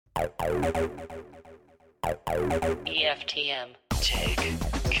EFTM. Tech,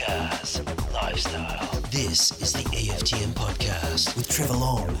 cars, lifestyle. This is the EFTM podcast with Trevor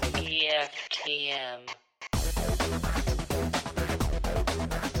Long. EFTM.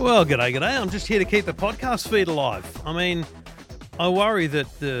 Well, g'day. I'm just here to keep the podcast feed alive. I mean, I worry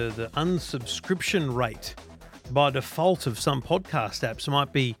that the unsubscription rate by default of some podcast apps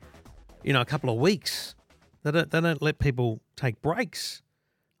might be, a couple of weeks. They don't let people take breaks.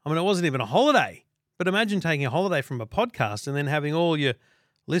 I mean, it wasn't even a holiday, but imagine taking a holiday from a podcast and then having all your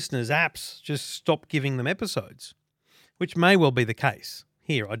listeners' apps just stop giving them episodes, which may well be the case.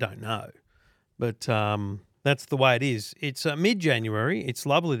 Here, I don't know. But that's the way it is. It's mid-January. It's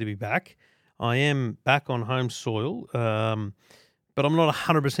lovely to be back. I am back on home soil, but I'm not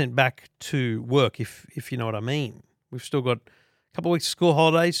 100% back to work, if you know what I mean. We've still got a couple of weeks of school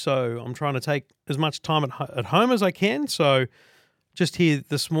holidays, so I'm trying to take as much time at home as I can. So just here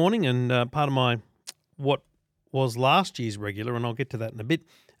this morning, and part of my what was last year's regular, and I'll get to that in a bit,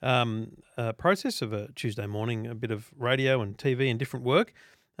 process of a Tuesday morning, a bit of radio and TV and different work,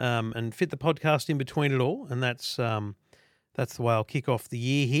 and fit the podcast in between it all, and that's the way I'll kick off the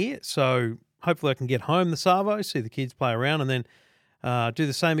year here. So hopefully I can get home the Savo, see the kids play around, and then do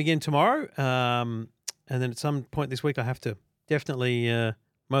the same again tomorrow. And then at some point this week I have to definitely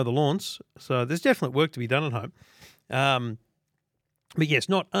mow the lawns. So there's definitely work to be done at home. But yes,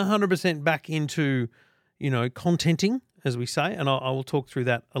 not 100% back into, contenting, as we say, and I will talk through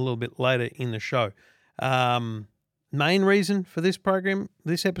that a little bit later in the show. Main reason for this program,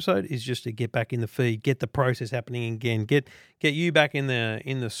 this episode, is just to get back in the feed, get the process happening again, get you back in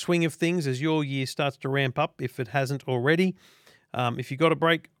the swing of things as your year starts to ramp up, if it hasn't already. If you got a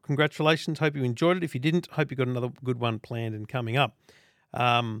break, congratulations. Hope you enjoyed it. If you didn't, hope you got another good one planned and coming up.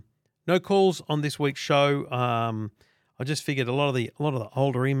 No calls on this week's show. I just figured a lot of the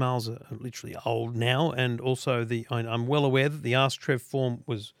older emails are literally old now, and also I'm well aware that the Ask Trev form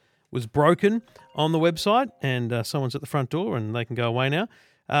was broken on the website, and someone's at the front door and they can go away now.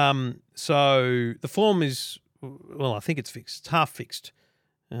 So the form is, I think it's fixed. It's half fixed.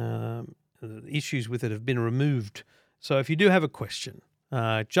 The issues with it have been removed. So if you do have a question,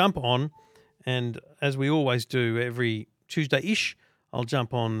 jump on, and as we always do every Tuesday-ish, I'll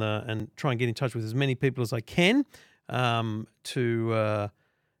jump on and try and get in touch with as many people as I can to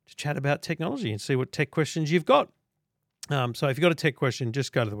chat about technology and see what tech questions you've got. So if you've got a tech question,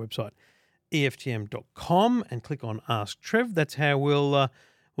 just go to the website, EFTM.com, and click on Ask Trev. That's how we'll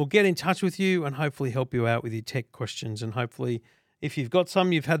get in touch with you and hopefully help you out with your tech questions. And hopefully, if you've got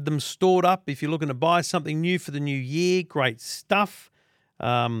some, you've had them stored up. If you're looking to buy something new for the new year, great stuff.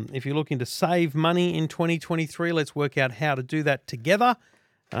 If you're looking to save money in 2023, let's work out how to do that together.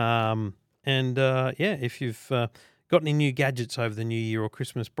 If you've got any new gadgets over the new year or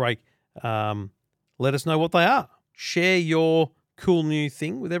Christmas break, let us know what they are. Share your cool new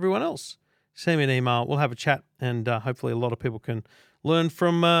thing with everyone else. Send me an email. We'll have a chat, and hopefully a lot of people can learn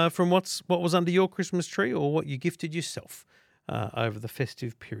from what was under your Christmas tree or what you gifted yourself over the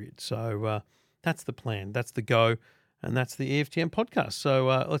festive period. So that's the plan. That's the go, and that's the EFTM podcast. So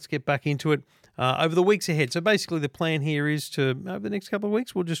let's get back into it over the weeks ahead. So basically the plan here is to, over the next couple of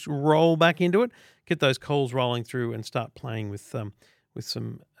weeks, we'll just roll back into it, get those calls rolling through, and start playing with some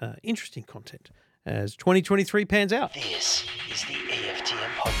interesting content as 2023 pans out. This is the EFTM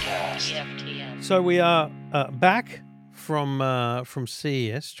podcast. EFTM. So we are back from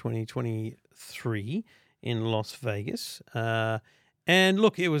CES 2023 in Las Vegas. And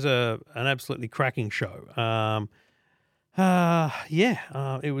look, it was an absolutely cracking show.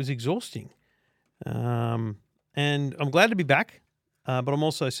 It was exhausting. And I'm glad to be back, but I'm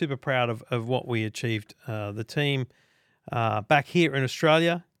also super proud of what we achieved. The team back here in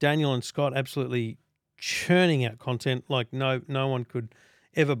Australia, Daniel and Scott, absolutely churning out content like no one could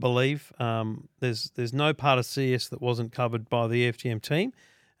ever believe. There's no part of CS that wasn't covered by the EFTM team.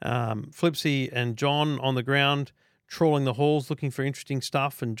 Flipsy and John on the ground, trawling the halls, looking for interesting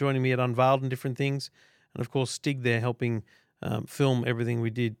stuff, and joining me at Unveiled and different things. And of course, Stig there helping film everything we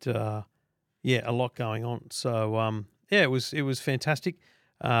did. A lot going on. So it was fantastic.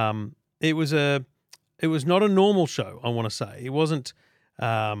 It was not a normal show, I want to say. It wasn't,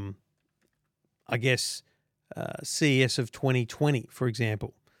 CES of 2020, for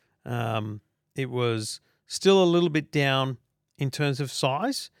example. It was still a little bit down in terms of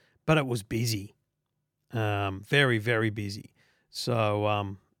size, but it was busy. Very, very busy.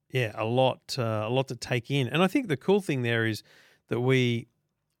 So, a lot to take in. And I think the cool thing there is that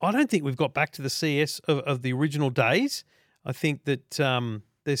I don't think we've got back to the CS of the original days. I think that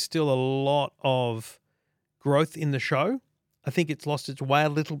there's still a lot of growth in the show. I think it's lost its way a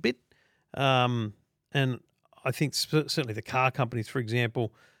little bit. And I think certainly the car companies, for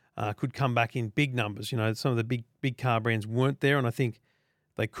example, could come back in big numbers. You know, some of the big car brands weren't there, and I think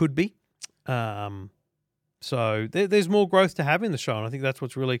they could be. So there's more growth to have in the show, and I think that's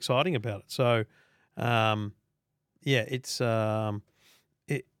what's really exciting about it. So,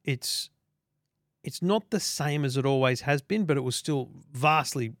 it's not the same as it always has been, but it was still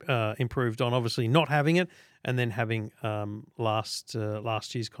vastly improved on obviously not having it, and then having last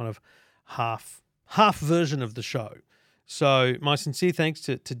year's kind of half version of the show. So my sincere thanks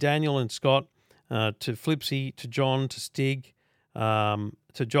to Daniel and Scott, to Flipsy, to John, to Stig,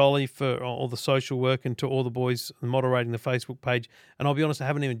 to Jolly for all the social work, and to all the boys moderating the Facebook page. And I'll be honest, I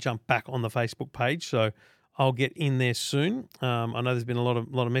haven't even jumped back on the Facebook page, so I'll get in there soon. I know there's been a lot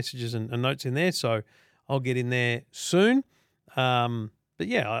of messages and notes in there, so I'll get in there soon. But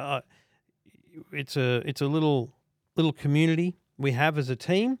yeah, it's a little community we have as a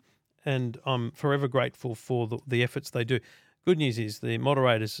team, and I'm forever grateful for the efforts they do. Good news is the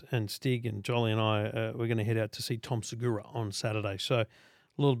moderators and Stig and Jolly and I, we're going to head out to see Tom Segura on Saturday. So a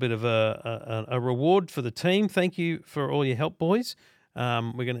little bit of a reward for the team. Thank you for all your help, boys.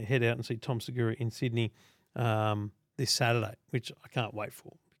 We're going to head out and see Tom Segura in Sydney this Saturday, which I can't wait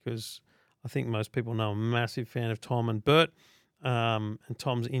for, because I think most people know I'm a massive fan of Tom and Bert. And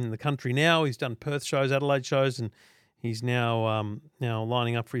Tom's in the country now. He's done Perth shows, Adelaide shows, and he's now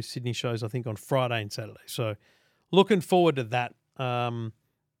lining up for his Sydney shows, I think, on Friday and Saturday. So looking forward to that. I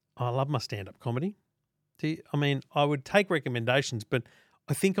love my stand-up comedy. I mean, I would take recommendations, but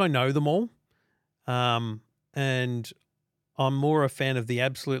I think I know them all. And I'm more a fan of the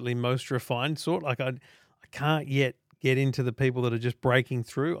absolutely most refined sort. Like I can't yet get into the people that are just breaking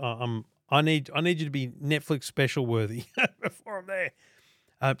through. I need you to be Netflix special worthy before I'm there.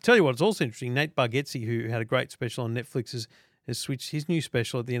 Tell you what, it's also interesting. Nate Bargatze, who had a great special on Netflix, has switched. His new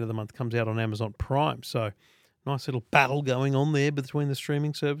special at the end of the month comes out on Amazon Prime. So nice little battle going on there between the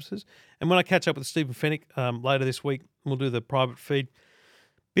streaming services. And when I catch up with Stephen Fennick later this week, we'll do the private feed.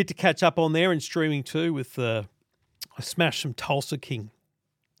 Bit to catch up on there and streaming too with I smashed some Tulsa King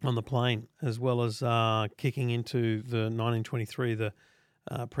on the plane, as well as kicking into the 1923, the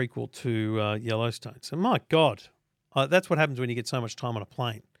prequel to Yellowstone. So my God, that's what happens when you get so much time on a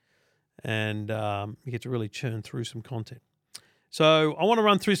plane, and you get to really churn through some content. So I want to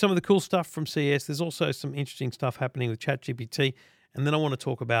run through some of the cool stuff from CES. There's also some interesting stuff happening with ChatGPT, and then I want to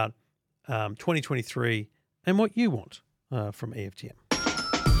talk about 2023 and what you want from EFTM.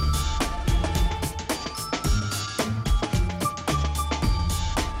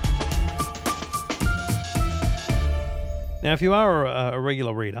 Now, if you are a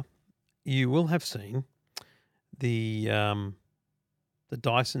regular reader, you will have seen the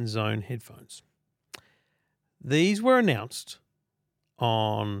Dyson Zone headphones. These were announced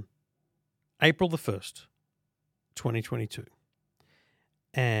on April the 1st, 2022.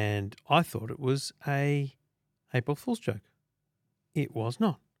 And I thought it was a April Fool's joke. It was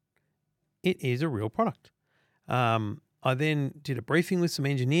not. It is a real product. I then did a briefing with some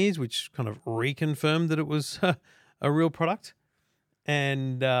engineers, which kind of reconfirmed that it was a real product.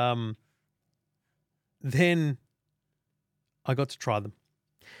 And then I got to try them.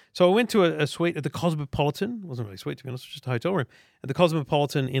 So I went to a suite at the Cosmopolitan. It wasn't really a suite, to be honest, it was just a hotel room at the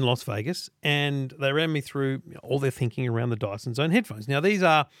Cosmopolitan in Las Vegas. And they ran me through all their thinking around the Dyson Zone headphones. Now, these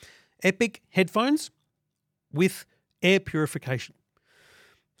are Epic headphones with air purification.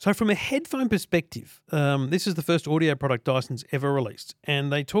 So from a headphone perspective, this is the first audio product Dyson's ever released.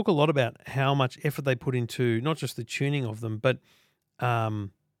 And they talk a lot about how much effort they put into not just the tuning of them, but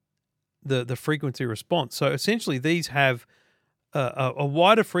the frequency response. So essentially these have a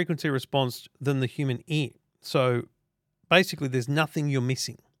wider frequency response than the human ear. So basically there's nothing you're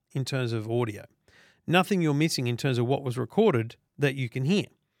missing in terms of audio. Nothing you're missing in terms of what was recorded that you can hear.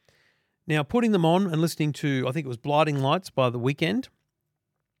 Now, putting them on and listening to, I think it was Blinding Lights by The Weeknd,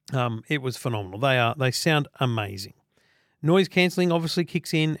 it was phenomenal. They sound amazing. Noise cancelling obviously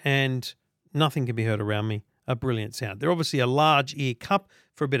kicks in and nothing can be heard around me. A brilliant sound. They're obviously a large ear cup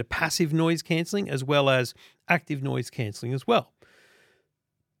for a bit of passive noise cancelling as well as active noise cancelling as well.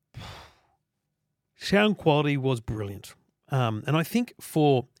 Sound quality was brilliant. And I think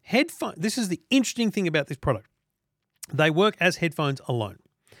for headphones, this is the interesting thing about this product. They work as headphones alone.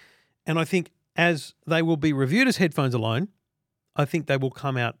 And I think as they will be reviewed as headphones alone, I think they will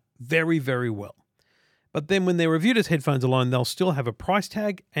come out very, very well. But then when they're reviewed as headphones alone, they'll still have a price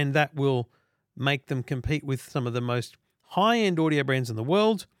tag, and that will make them compete with some of the most high-end audio brands in the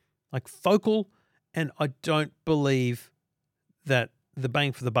world, like Focal, and I don't believe that the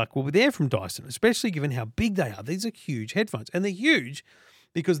bang for the buck will be there from Dyson, especially given how big they are. These are huge headphones, and they're huge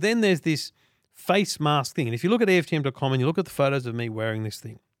because then there's this face mask thing. And if you look at EFTM.com and you look at the photos of me wearing this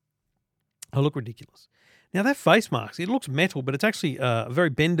thing, I look ridiculous. Now, that face mask, it looks metal, but it's actually a very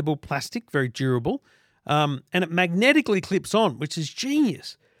bendable plastic, very durable, and it magnetically clips on, which is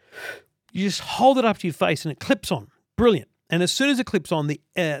genius. You just hold it up to your face and it clips on. Brilliant. And as soon as it clips on, the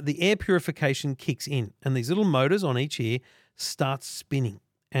air purification kicks in, and these little motors on each ear start spinning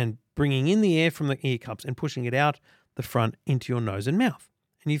and bringing in the air from the ear cups and pushing it out the front into your nose and mouth.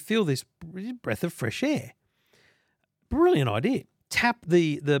 And you feel this breath of fresh air. Brilliant idea. Tap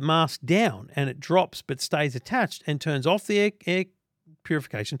the mask down and it drops but stays attached and turns off the air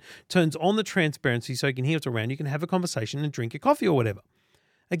purification, turns on the transparency so you can hear what's around. You can have a conversation and drink your coffee or whatever.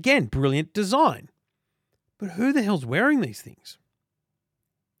 Again, brilliant design. But who the hell's wearing these things?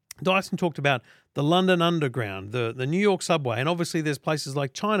 Dyson talked about the London Underground, the New York subway, and obviously there's places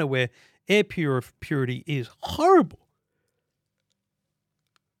like China where air purity is horrible.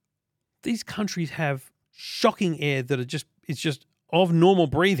 These countries have shocking air that it's just of normal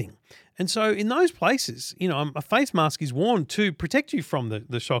breathing. And so in those places, a face mask is worn to protect you from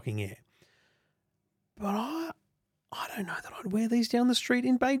the shocking air. But I don't know that I'd wear these down the street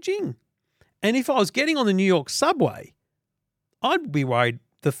in Beijing. And if I was getting on the New York subway, I'd be worried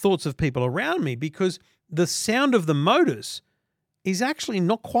the thoughts of people around me because the sound of the motors is actually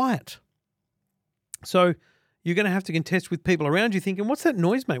not quiet. So you're going to have to contest with people around you thinking, what's that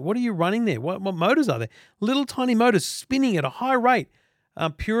noise, mate? What are you running there? What motors are there? Little tiny motors spinning at a high rate,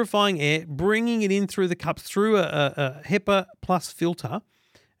 purifying air, bringing it in through the cups, through a HEPA plus filter,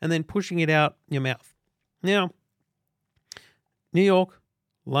 and then pushing it out your mouth. Now, New York,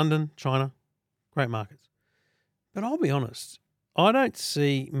 London, China, great markets. But I'll be honest, I don't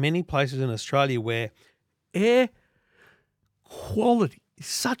see many places in Australia where air quality is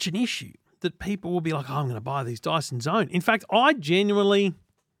such an issue that people will be like, I'm going to buy these Dyson Zone. In fact, I genuinely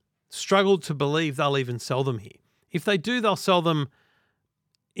struggle to believe they'll even sell them here. If they do, they'll sell them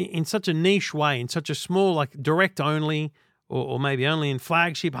in such a niche way, in such a small, like direct only, or maybe only in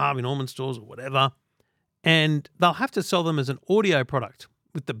flagship Harvey Norman stores or whatever. And they'll have to sell them as an audio product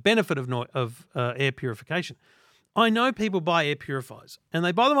with the benefit of air purification. I know people buy air purifiers and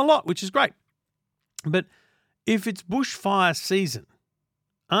they buy them a lot, which is great. But if it's bushfire season,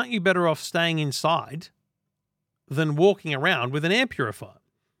 aren't you better off staying inside than walking around with an air purifier?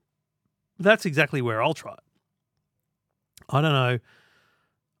 That's exactly where I'll try it. I don't know.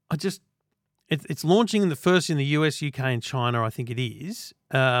 It's launching first in the US, UK, and China. I think it is,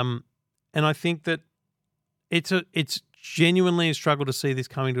 and I think that it's genuinely a struggle to see this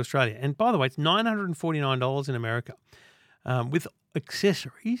coming to Australia. And by the way, it's $949 in America with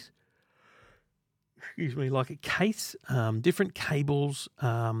accessories. Excuse me, like a case, different cables.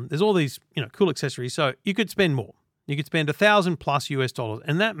 There's all these, cool accessories. So you could spend more. You could spend $1,000 plus US dollars,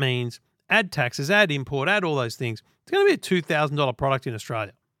 and that means add taxes, add import, add all those things. It's going to be a $2,000 product in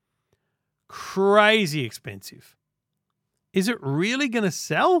Australia. Crazy expensive. Is it really going to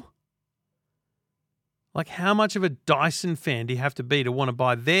sell? Like, how much of a Dyson fan do you have to be to want to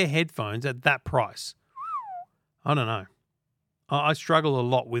buy their headphones at that price? I don't know. I struggle a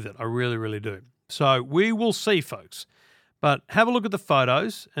lot with it. I really, really do. So we will see, folks. But have a look at the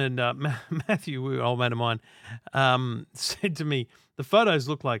photos. And Matthew, old mate of mine, said to me, the photos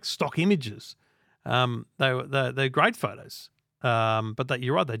look like stock images. They're great photos. But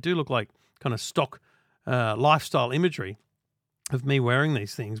you're right, they do look like kind of stock lifestyle imagery of me wearing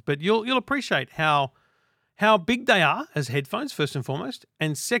these things. But you'll appreciate how big they are as headphones, first and foremost.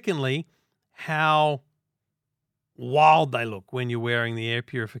 And secondly, how wild they look when you're wearing the air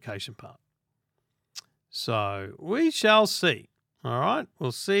purification part. So we shall see. All right.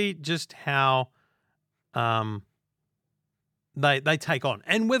 We'll see just how they take on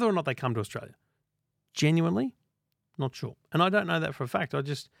and whether or not they come to Australia. Genuinely, not sure. And I don't know that for a fact. I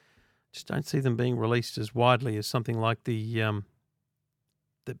just don't see them being released as widely as something like the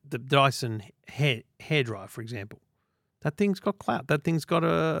Dyson hairdryer, for example. That thing's got clout. That thing's got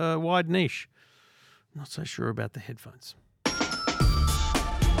a wide niche. Not so sure about the headphones.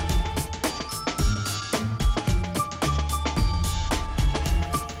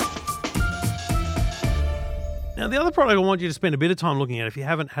 Now, the other product I want you to spend a bit of time looking at, if you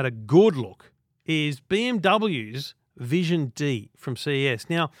haven't had a good look, is BMW's Vision D from CES.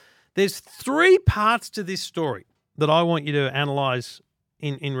 Now, there's 3 parts to this story that I want you to analyse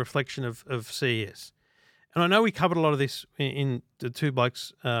in reflection of CES. And I know we covered a lot of this in the Two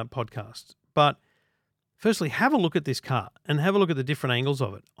Blokes podcast, but firstly, have a look at this car and have a look at the different angles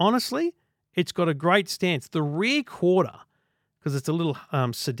of it. Honestly, it's got a great stance. The rear quarter because it's a little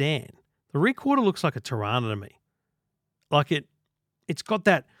sedan. The rear quarter looks like a Tirana to me. Like it's got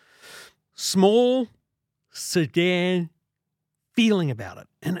that small sedan feeling about it.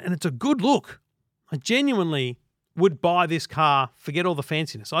 And it's a good look. I genuinely would buy this car, forget all the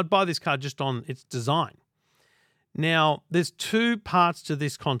fanciness. I'd buy this car just on its design. Now, there's two parts to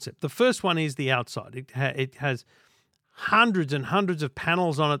this concept. The first one is the outside. It has hundreds and hundreds of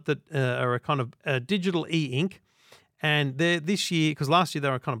panels on it that are a kind of digital e-ink. And this year, because last year they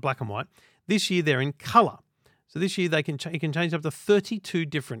were kind of black and white, this year they're in colour. So this year you can change up to 32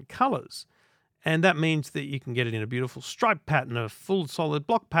 different colours. And that means that you can get it in a beautiful stripe pattern, a full solid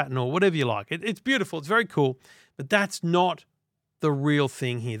block pattern, or whatever you like. It's beautiful. It's very cool. But that's not the real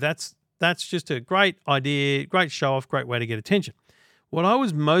thing here. That's just a great idea, great show off, great way to get attention. What I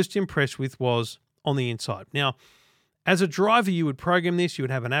was most impressed with was on the inside. Now, as a driver, you would program this. You would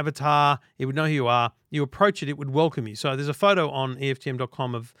have an avatar. It would know who you are. You approach it, it would welcome you. So there's a photo on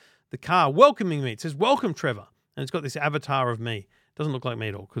EFTM.com of the car welcoming me. It says, "Welcome, Trevor." And it's got this avatar of me. Doesn't look like me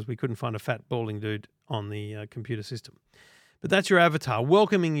at all because we couldn't find a fat, balding dude on the computer system. But that's your avatar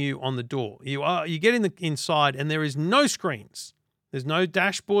welcoming you on the door. You get in the inside and there is no screens. There's no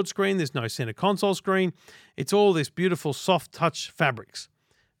dashboard screen. There's no center console screen. It's all this beautiful soft touch fabrics.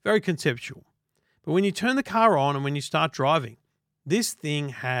 Very conceptual. But when you turn the car on and when you start driving, this thing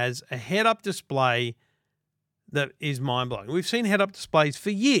has a head-up display that is mind-blowing. We've seen head-up displays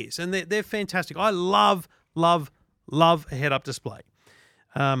for years, and they're fantastic. I love a head-up display.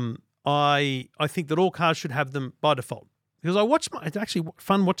 I think that all cars should have them by default because it's actually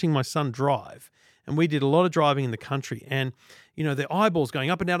fun watching my son drive, and we did a lot of driving in the country, and you know their eyeballs going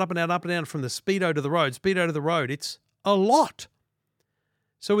up and down, up and down, up and down from the speedo to the road. It's a lot.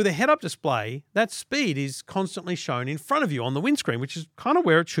 So with a head-up display, that speed is constantly shown in front of you on the windscreen, which is kind of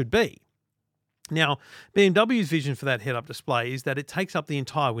where it should be. Now, BMW's vision for that head-up display is that it takes up the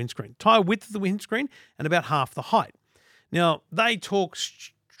entire windscreen, entire width of the windscreen and about half the height. Now, they talk,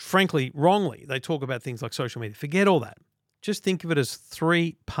 frankly, wrongly. They talk about things like social media. Forget all that. Just think of it as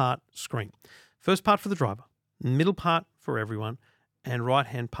three-part screen. First part for the driver, middle part for everyone, and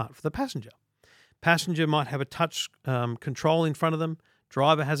right-hand part for the passenger. Passenger might have a touch control in front of them.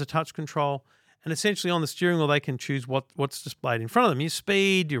 Driver has a touch control, and essentially on the steering wheel, they can choose what's displayed in front of them, your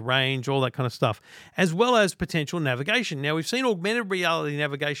speed, your range, all that kind of stuff, as well as potential navigation. Now, we've seen augmented reality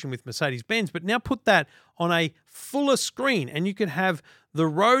navigation with Mercedes-Benz, but now put that on a fuller screen, and you can have the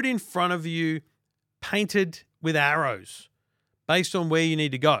road in front of you painted with arrows based on where you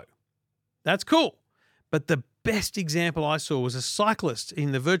need to go. That's cool. But the best example I saw was a cyclist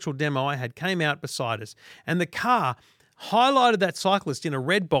in the virtual demo I had came out beside us, and the car highlighted that cyclist in a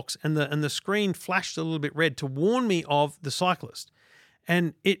red box, and the screen flashed a little bit red to warn me of the cyclist.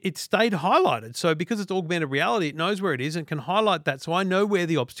 And it stayed highlighted. So because it's augmented reality, it knows where it is and can highlight that so I know where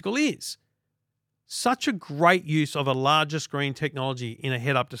the obstacle is. Such a great use of a larger screen technology in a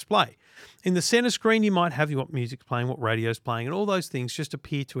head-up display. In the center screen, you might have what music's playing, what radio's playing, and all those things just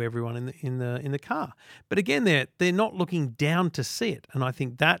appear to everyone in the car. But again, they're not looking down to see it, and I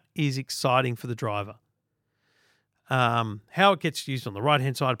think that is exciting for the driver. How it gets used on the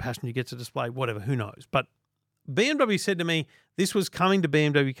right-hand side, a passenger gets a display, whatever, who knows. But BMW said to me this was coming to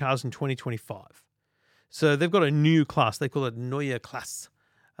BMW cars in 2025. So they've got a new class. They call it Neue Klasse.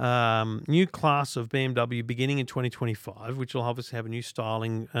 New class of BMW beginning in 2025, which will obviously have a new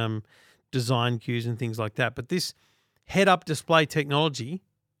styling, design cues and things like that. But this head-up display technology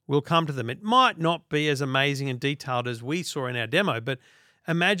will come to them. It might not be as amazing and detailed as we saw in our demo, but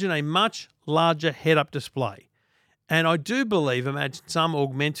imagine a much larger head-up display. And I do believe, imagine some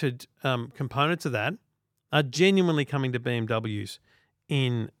augmented components of that are genuinely coming to BMWs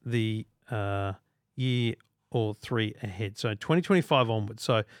in the year or three ahead. So 2025 onwards.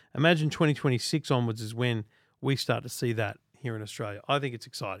 So imagine 2026 onwards is when we start to see that here in Australia. I think it's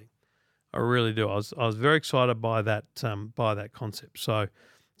exciting. I really do. I was very excited by that concept. So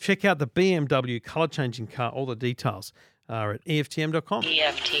check out the BMW color changing car. All the details are at EFTM.com.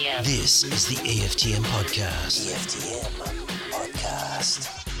 EFTM. This is the EFTM Podcast. EFTM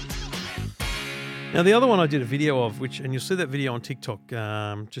Podcast. Now, the other one I did a video of, and you'll see that video on TikTok.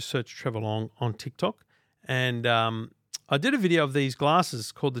 Just search Trevor Long on TikTok. And I did a video of these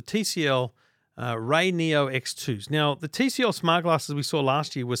glasses called the TCL Ray Neo X2s. Now, the TCL smart glasses we saw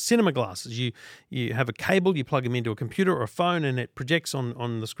last year were cinema glasses. You have a cable, you plug them into a computer or a phone, and it projects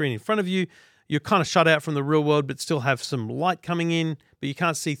on the screen in front of you. You're kind of shut out from the real world, but still have some light coming in, but you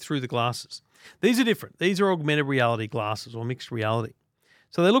can't see through the glasses. These are different. These are augmented reality glasses or mixed reality.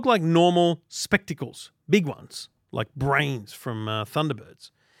 So they look like normal spectacles, big ones, like brains from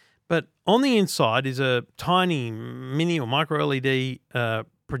Thunderbirds. But on the inside is a tiny mini or micro LED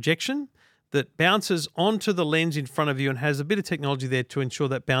projection that bounces onto the lens in front of you and has a bit of technology there to ensure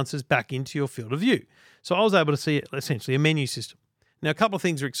that bounces back into your field of view. So I was able to see essentially a menu system. Now, a couple of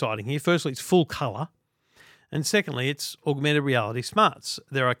things are exciting here. Firstly, it's full color. And secondly, it's augmented reality smarts.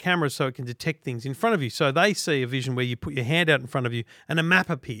 There are cameras so it can detect things in front of you. So they see a vision where you put your hand out in front of you and a map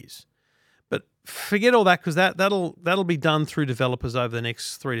appears. But forget all that because that'll be done through developers over the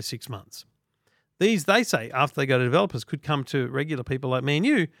next 3 to 6 months. These, they say, after they go to developers, could come to regular people like me and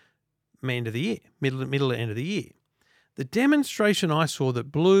you, end of the year, middle to end of the year. The demonstration I saw that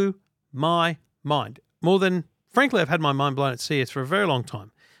blew my mind, more than, frankly, I've had my mind blown at CS for a very long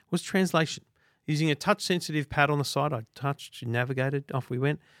time, was translation. Using a touch-sensitive pad on the side, I touched, navigated, off we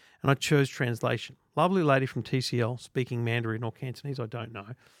went, and I chose translation. Lovely lady from TCL, speaking Mandarin or Cantonese, I don't know,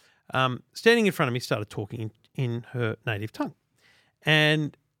 standing in front of me, started talking in her native tongue.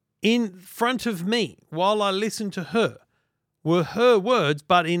 And in front of me, while I listened to her, were her words,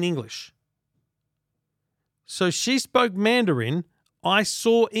 but in English. So she spoke Mandarin, I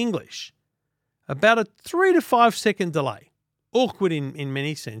saw English. About a 3 to 5 second delay. Awkward in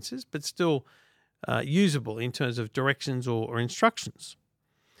many senses, but still usable in terms of directions or instructions.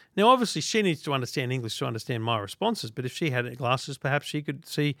 Now, obviously, she needs to understand English to understand my responses, but if she had glasses, perhaps she could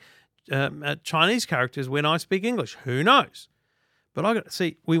see Chinese characters when I speak English. Who knows? But I got to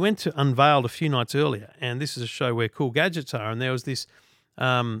see, we went to Unveiled a few nights earlier, and this is a show where cool gadgets are, and there was this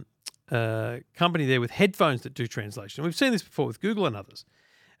company there with headphones that do translation. We've seen this before with Google and others.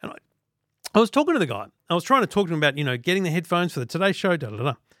 And I was talking to the guy. I was trying to talk to him about, getting the headphones for the Today Show,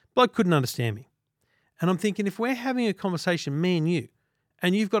 Bloke couldn't understand me. And I'm thinking, if we're having a conversation, me and you,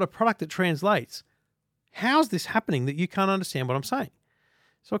 and you've got a product that translates, how's this happening that you can't understand what I'm saying?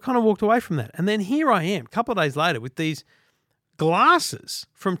 So I kind of walked away from that. And then here I am, a couple of days later, with these glasses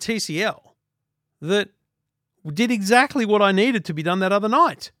from TCL that did exactly what I needed to be done that other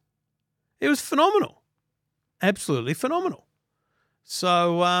night. It was phenomenal. Absolutely phenomenal.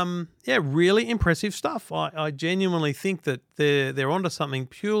 So, really impressive stuff. I genuinely think that they're onto something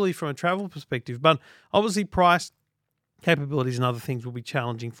purely from a travel perspective, but obviously price, capabilities and other things will be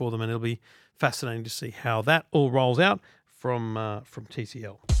challenging for them, and it'll be fascinating to see how that all rolls out from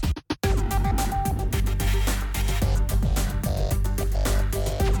TCL.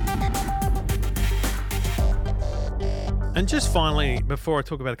 And just finally, before I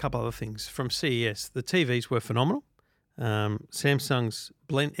talk about a couple other things, from CES, the TVs were phenomenal. Samsung's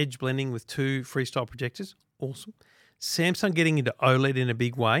edge blending with 2 freestyle projectors, awesome. Samsung getting into OLED in a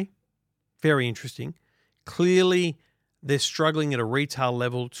big way, very interesting. Clearly, they're struggling at a retail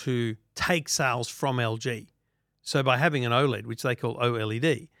level to take sales from LG. So by having an OLED, which they call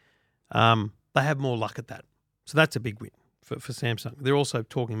OLED, they have more luck at that. So that's a big win for Samsung. They're also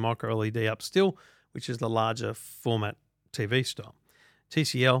talking micro LED up still, which is the larger format TV style.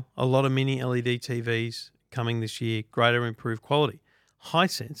 TCL, a lot of mini LED TVs coming this year, greater improved quality.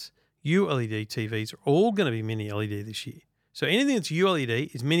 Hisense, ULED TVs are all going to be mini LED this year. So anything that's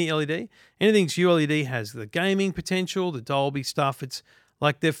ULED is mini LED. Anything that's ULED has the gaming potential, the Dolby stuff. It's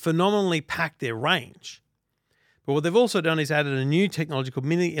like they've phenomenally packed their range. But what they've also done is added a new technology called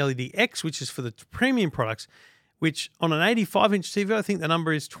Mini LED X, which is for the premium products, which on an 85-inch TV, I think the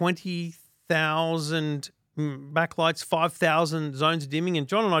number is 20,000 backlights, 5,000 zones of dimming. And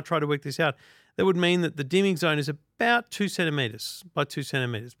John and I tried to work this out. That would mean that the dimming zone is about 2 centimeters by 2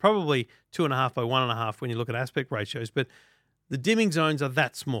 centimeters, probably 2.5 by 1.5 when you look at aspect ratios. But the dimming zones are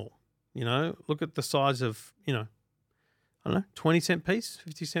that small. Look at the size of, 20-cent piece,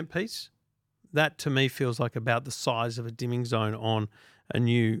 50-cent piece. That to me feels like about the size of a dimming zone on a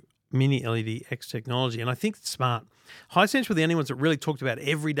new Mini LED X technology. And I think it's smart. Hisense were the only ones that really talked about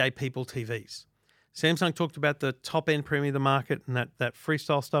everyday people TVs. Samsung talked about the top-end premium of the market and that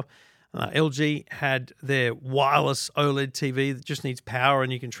freestyle stuff. LG had their wireless OLED TV that just needs power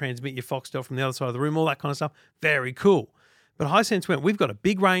and you can transmit your Foxtel from the other side of the room, all that kind of stuff. Very cool. But Hisense went, we've got a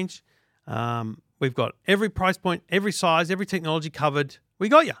big range. We've got every price point, every size, every technology covered. We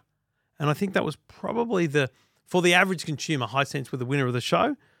got you. And I think that was probably for the average consumer, Hisense were the winner of the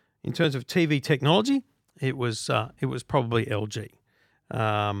show. In terms of TV technology, it was probably LG.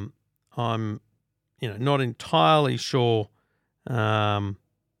 I'm not entirely sure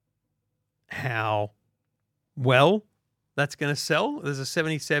how well that's going to sell. There's a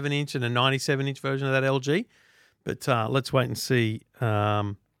 77-inch and a 97-inch version of that LG. But let's wait and see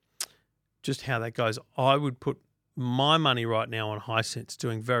just how that goes. I would put my money right now on Hisense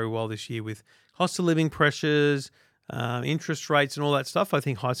doing very well this year with cost of living pressures, interest rates and all that stuff. I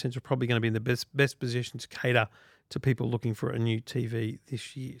think Hisense are probably going to be in the best position to cater to people looking for a new TV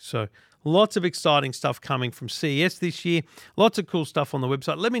this year. So lots of exciting stuff coming from CES this year. Lots of cool stuff on the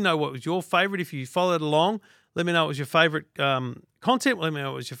website. Let me know what was your favourite. If you followed along, let me know what was your favourite content. Let me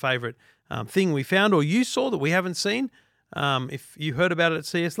know what was your favourite thing we found or you saw that we haven't seen. If you heard about it at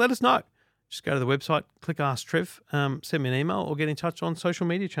CES, let us know. Just go to the website, click Ask Trev, send me an email or get in touch on social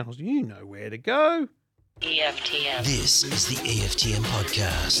media channels. You know where to go. EFTM. This is the EFTM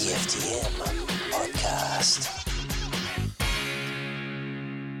Podcast. EFTM Podcast.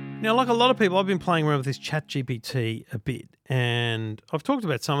 Now, like a lot of people, I've been playing around with this ChatGPT a bit, and I've talked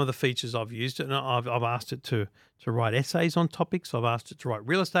about some of the features I've used it, and I've asked it to write essays on topics. I've asked it to write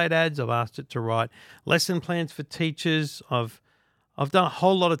real estate ads. I've asked it to write lesson plans for teachers. I've done a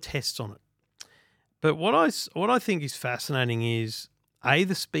whole lot of tests on it. But what I think is fascinating is A,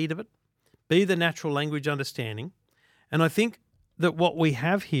 the speed of it, B, the natural language understanding, and I think that what we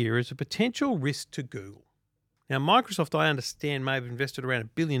have here is a potential risk to Google. Now, Microsoft, I understand, may have invested around $1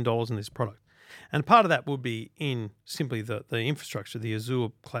 billion in this product. And part of that would be in simply the infrastructure, the Azure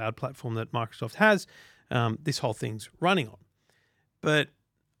cloud platform that Microsoft has, this whole thing's running on. But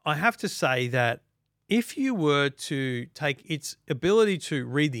I have to say that if you were to take its ability to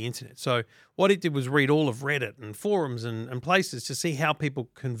read the internet, so what it did was read all of Reddit and forums and places to see how people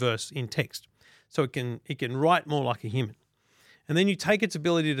converse in text. So it can write more like a human. And then you take its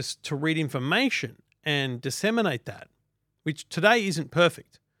ability to read information and disseminate that, which today isn't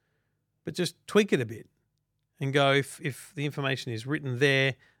perfect, but just tweak it a bit and go, if the information is written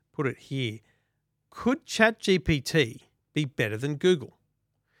there, put it here. Could ChatGPT be better than Google?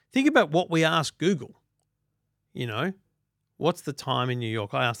 Think about what we ask Google. You know, what's the time in New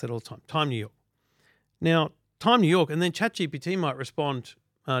York? I ask that all the time. Time New York. Now, time New York, and then ChatGPT might respond,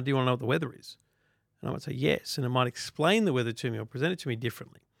 do you want to know what the weather is? And I might say yes, and it might explain the weather to me or present it to me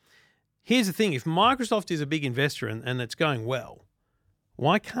differently. Here's the thing. If Microsoft is a big investor and it's going well,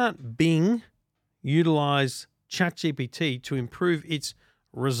 why can't Bing utilize ChatGPT to improve its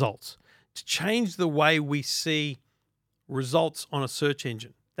results, to change the way we see results on a search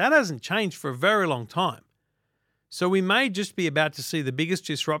engine? That hasn't changed for a very long time. So we may just be about to see the biggest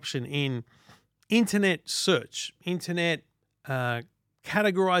disruption in internet search, internet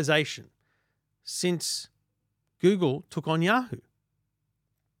categorization since Google took on Yahoo.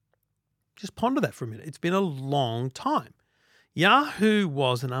 Just ponder that for a minute. It's been a long time. Yahoo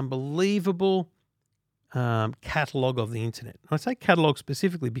was an unbelievable catalog of the internet. I say catalog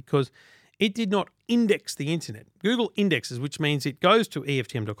specifically because it did not index the internet. Google indexes, which means it goes to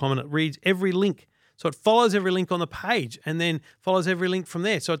EFTM.com and it reads every link. So it follows every link on the page and then follows every link from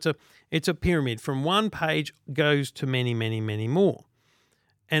there. So it's a pyramid. From one page goes to many, many, many more.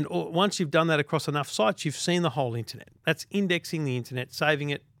 And once you've done that across enough sites, you've seen the whole internet. That's indexing the internet, saving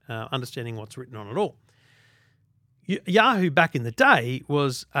it, understanding what's written on it all. Yahoo back in the day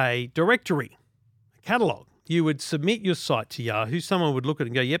was a directory, a catalog. You would submit your site to Yahoo. Someone would look at it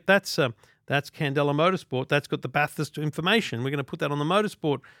and go, yep, that's Candela Motorsport. That's got the Bathurst information. We're going to put that on the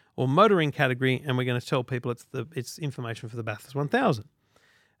motorsport or motoring category, and we're going to tell people it's information for the Bathurst 1000.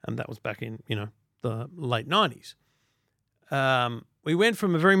 And that was back in the late 90s. We went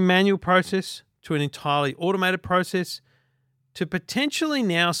from a very manual process to an entirely automated process to potentially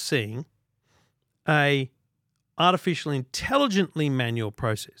now seeing a artificial intelligently manual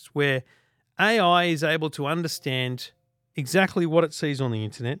process where AI is able to understand exactly what it sees on the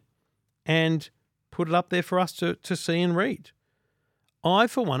internet and put it up there for us to see and read. I,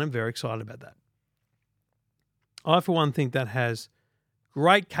 for one, am very excited about that. I, for one, think that has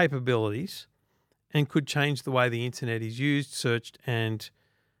great capabilities and could change the way the internet is used, searched, and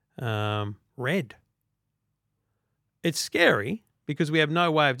read. It's scary because we have no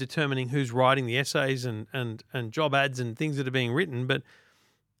way of determining who's writing the essays and job ads and things that are being written. But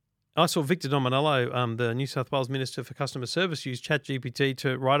I saw Victor Dominello, the New South Wales Minister for Customer Service, use ChatGPT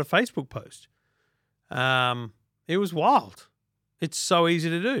to write a Facebook post. It was wild. It's so easy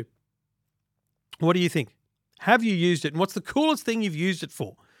to do. What do you think? Have you used it? And what's the coolest thing you've used it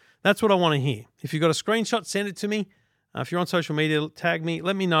for? That's what I want to hear. If you've got a screenshot, send it to me. If you're on social media, tag me.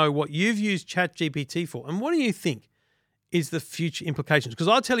 Let me know what you've used ChatGPT for. And what do you think is the future implications? Because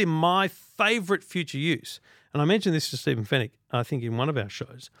I'll tell you my favorite future use, and I mentioned this to Stephen Fennick, I think in one of our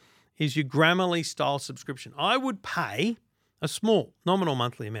shows, is your Grammarly style subscription. I would pay a small nominal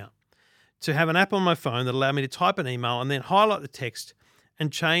monthly amount to have an app on my phone that allowed me to type an email and then highlight the text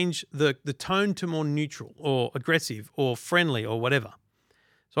and change the tone to more neutral or aggressive or friendly or whatever.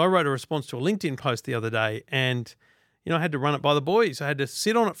 So I wrote a response to a LinkedIn post the other day and, I had to run it by the boys. I had to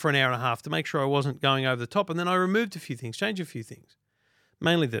sit on it for an hour and a half to make sure I wasn't going over the top. And then I removed a few things, changed a few things.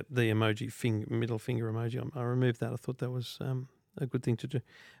 mainly the emoji middle finger emoji. I removed that. I thought that was a good thing to do.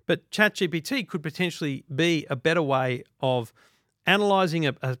 But ChatGPT could potentially be a better way of analysing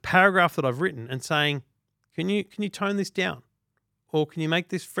a paragraph that I've written and saying, can you tone this down? Or can you make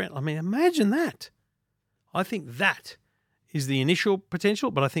this friendly? I mean, imagine that. I think that is the initial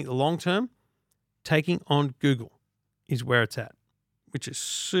potential, but I think the long term, taking on Google is where it's at, which is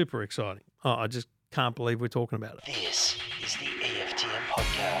super exciting. Oh, I just can't believe we're talking about it. This is the EFTM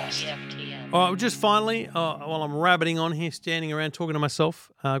podcast. EFTM. All right, just finally, while I'm rabbiting on here, standing around talking to myself,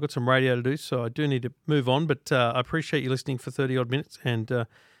 I've got some radio to do, so I do need to move on, but I appreciate you listening for 30-odd minutes, and it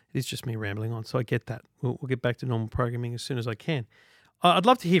is just me rambling on, so I get that. We'll get back to normal programming as soon as I can. I'd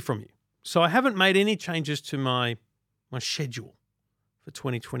love to hear from you. So I haven't made any changes to my schedule for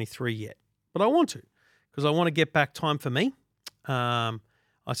 2023 yet, but I want to, because I want to get back time for me.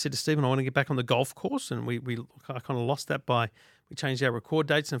 I said to Stephen, I want to get back on the golf course, and I kind of lost that we changed our record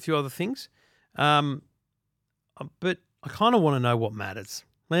dates and a few other things. But I kind of want to know what matters.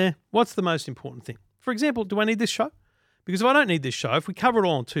 What's the most important thing? For example, do I need this show? Because if I don't need this show, if we cover it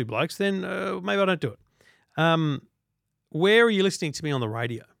all on Two Blokes, then maybe I don't do it. Where are you listening to me on the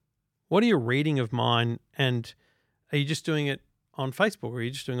radio? What are you reading of mine? And are you just doing it on Facebook, or are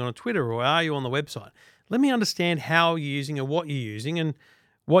you just doing it on Twitter, or are you on the website? Let me understand how you're using it, what you're using, and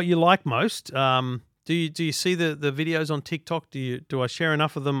what you like most. Do you see the videos on TikTok? Do I share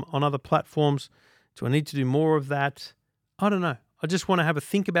enough of them on other platforms? Do I need to do more of that? I don't know. I just want to have a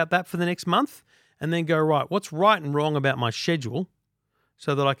think about that for the next month, and then go, right, what's right and wrong about my schedule,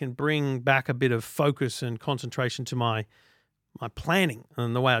 so that I can bring back a bit of focus and concentration to my planning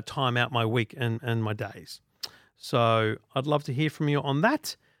and the way I time out my week and my days. So I'd love to hear from you on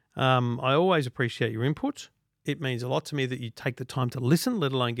that. I always appreciate your input. It means a lot to me that you take the time to listen,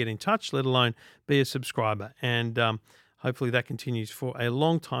 let alone get in touch, let alone be a subscriber. And hopefully that continues for a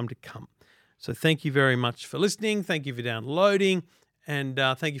long time to come. So thank you very much for listening. Thank you for downloading. And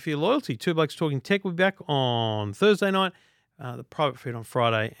thank you for your loyalty. Two Blokes Talking Tech will be back on Thursday night, the private feed on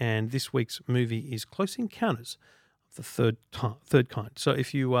Friday. And this week's movie is Close Encounters of the Third Kind. So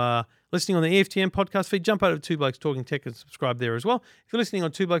if you are listening on the EFTM podcast feed, jump over to Two Blokes Talking Tech and subscribe there as well. If you're listening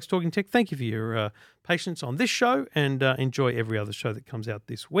on Two Blokes Talking Tech, thank you for your patience on this show, and enjoy every other show that comes out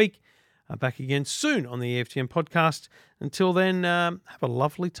this week. Back again soon on the EFTM podcast. Until then, have a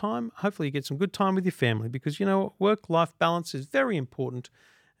lovely time. Hopefully you get some good time with your family, because, work-life balance is very important,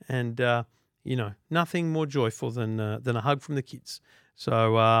 and, nothing more joyful than a hug from the kids.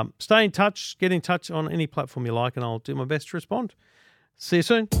 So stay in touch, get in touch on any platform you like, and I'll do my best to respond. See you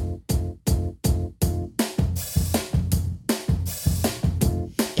soon.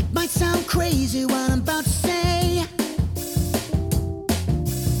 It might sound crazy what I'm about to say.